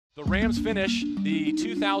The Rams finish the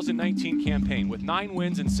 2019 campaign with 9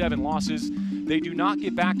 wins and 7 losses. They do not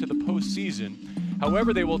get back to the postseason.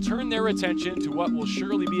 However, they will turn their attention to what will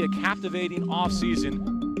surely be a captivating offseason.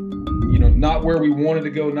 You know, not where we wanted to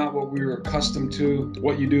go, not what we were accustomed to.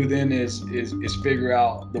 What you do then is figure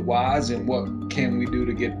out the whys and what can we do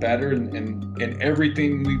to get better. And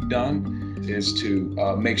everything we've done is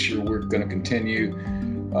to make sure we're going to continue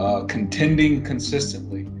contending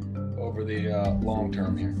consistently over the long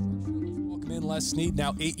term here. Welcome in Les Snead,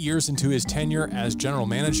 now 8 years into his tenure as general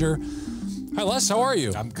manager. Hi Les, how are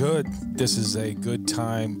you? I'm good. This is a good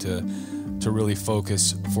time to really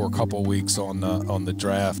focus for a couple weeks on the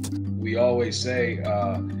draft. We always say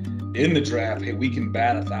in the draft, hey, we can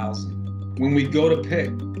bat 1,000. When we go to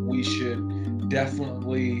pick, we should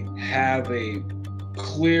definitely have a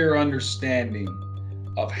clear understanding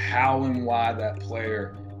of how and why that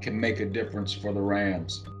player can make a difference for the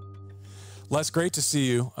Rams. Les, great to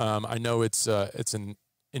see you. I know it's an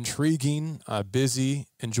intriguing, busy,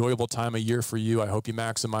 enjoyable time of year for you. I hope you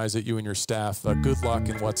maximize it, you and your staff. Good luck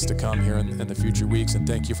in what's to come here in the future weeks, and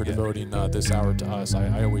thank you for devoting this hour to us.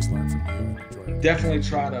 I always learn from you and enjoy it. Definitely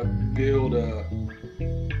try to build a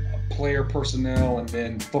player personnel and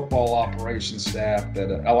then football operations staff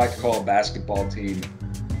that I like to call a basketball team.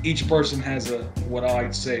 Each person has what I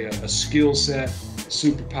like to say a skill set,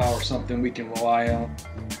 superpower, something we can rely on.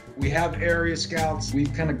 We have area scouts.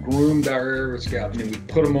 We've kind of groomed our area scouts. I mean, we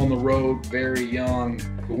put them on the road very young.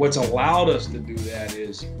 But what's allowed us to do that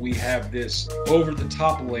is we have this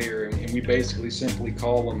over-the-top layer, and we basically simply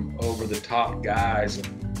call them over-the-top guys.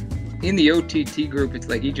 In the OTT group, it's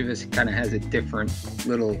like each of us kind of has a different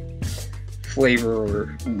little flavor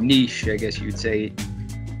or niche, I guess you'd say.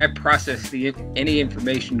 I process any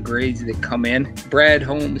information grades that come in. Brad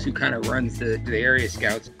Holmes, who kind of runs the area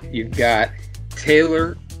scouts. You've got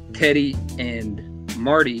Taylor, Teddy, and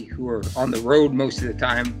Marty, who are on the road most of the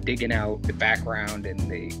time, digging out the background and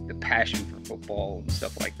the passion for football and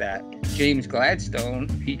stuff like that. James Gladstone,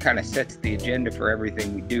 he kind of sets the agenda for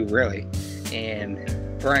everything we do, really. And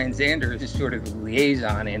Brian Zanders is sort of the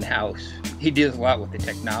liaison in-house. He deals a lot with the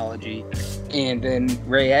technology. And then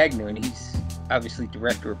Ray Agnew, and he's obviously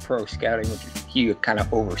director of pro scouting, which he kind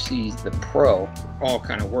of oversees the pro, all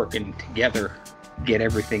kind of working together, get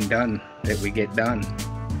everything done that we get done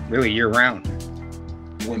really year round.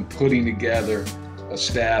 When putting together a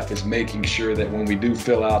staff is making sure that when we do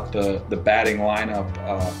fill out the batting lineup,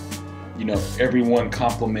 everyone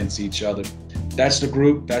complements each other. That's the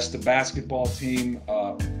group, that's the basketball team.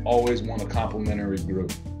 Always want a complementary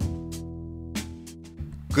group.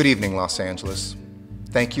 Good evening, Los Angeles.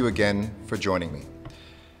 Thank you again for joining me.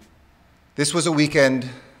 This was a weekend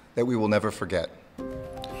that we will never forget,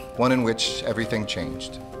 one in which everything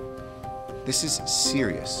changed. This is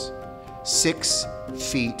serious. 6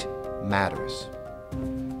 feet matters.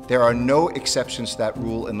 There are no exceptions to that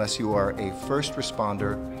rule unless you are a first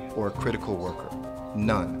responder or a critical worker.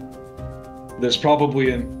 None. There's probably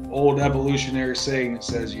an old evolutionary saying that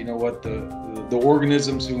says, you know what, the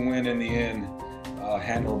organisms who win in the end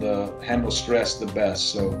handle stress the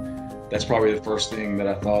best. So that's probably the first thing that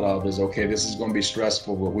I thought of is, okay, this is going to be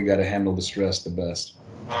stressful, but we got to handle the stress the best.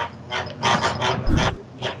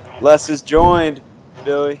 Les is joined,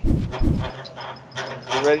 Billy.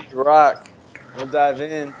 We're ready to rock. We'll dive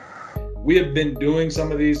in. We have been doing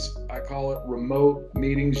some of these, I call it remote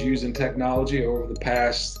meetings using technology over the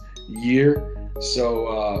past year.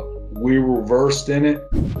 So we were versed in it.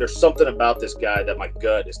 There's something about this guy that my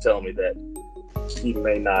gut is telling me that he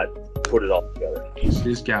may not put it all together.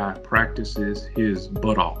 This guy practices his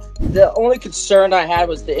butt off. The only concern I had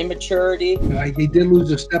was the immaturity. He did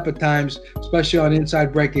lose a step at times, especially on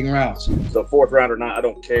inside breaking routes. So 4th round or not, I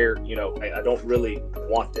don't care. I don't really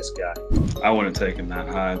want this guy. I wouldn't take him that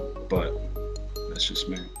high, but that's just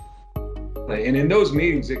me. And in those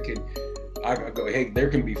meetings, I go, hey, there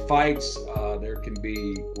can be fights, there can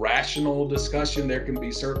be rational discussion, there can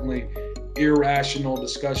be certainly irrational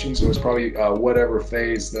discussion. So it's probably whatever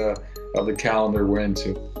phase of the calendar we're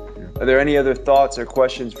into. Are there any other thoughts or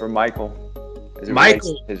questions for Michael as it relates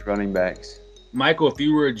to his running backs? Michael, if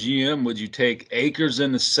you were a GM, would you take Akers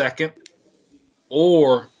in the 2nd,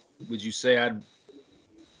 or would you say I'd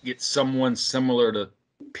get someone similar to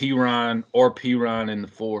Piron in the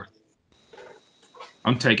 4th?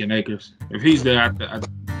 I'm taking Akers. If he's there, I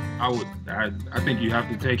think you have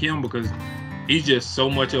to take him because he's just so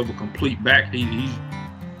much of a complete back.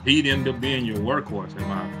 He'd end up being your workhorse, in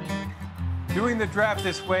my opinion. Doing the draft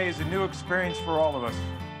this way is a new experience for all of us.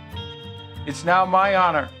 It's now my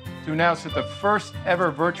honor to announce that the first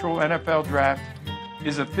ever virtual NFL draft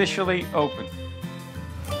is officially open.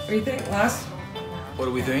 What do you think, Les? What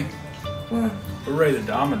do we think? Well, We're ready to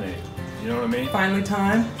dominate. You know what I mean? finally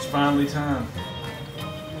time. It's finally time.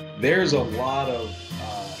 There's a lot of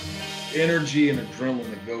energy and adrenaline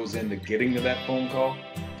that goes into getting to that phone call.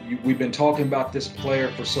 We've been talking about this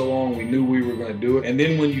player for so long, we knew we were going to do it. And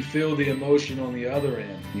then when you feel the emotion on the other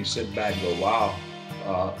end, you sit back and go,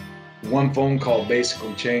 wow. One phone call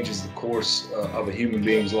basically changes the course of a human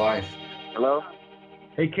being's life. Hello?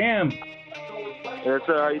 Hey, Cam. Yes,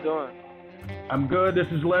 sir. How you doing? I'm good. This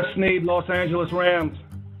is Les Snead, Los Angeles Rams.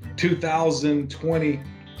 2020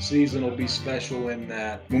 season will be special in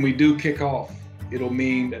that when we do kick off, it'll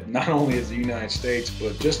mean that not only is the United States,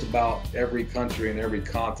 but just about every country and every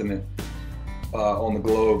continent on the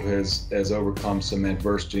globe has overcome some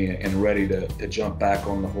adversity and ready to jump back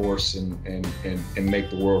on the horse and make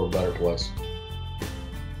the world a better place.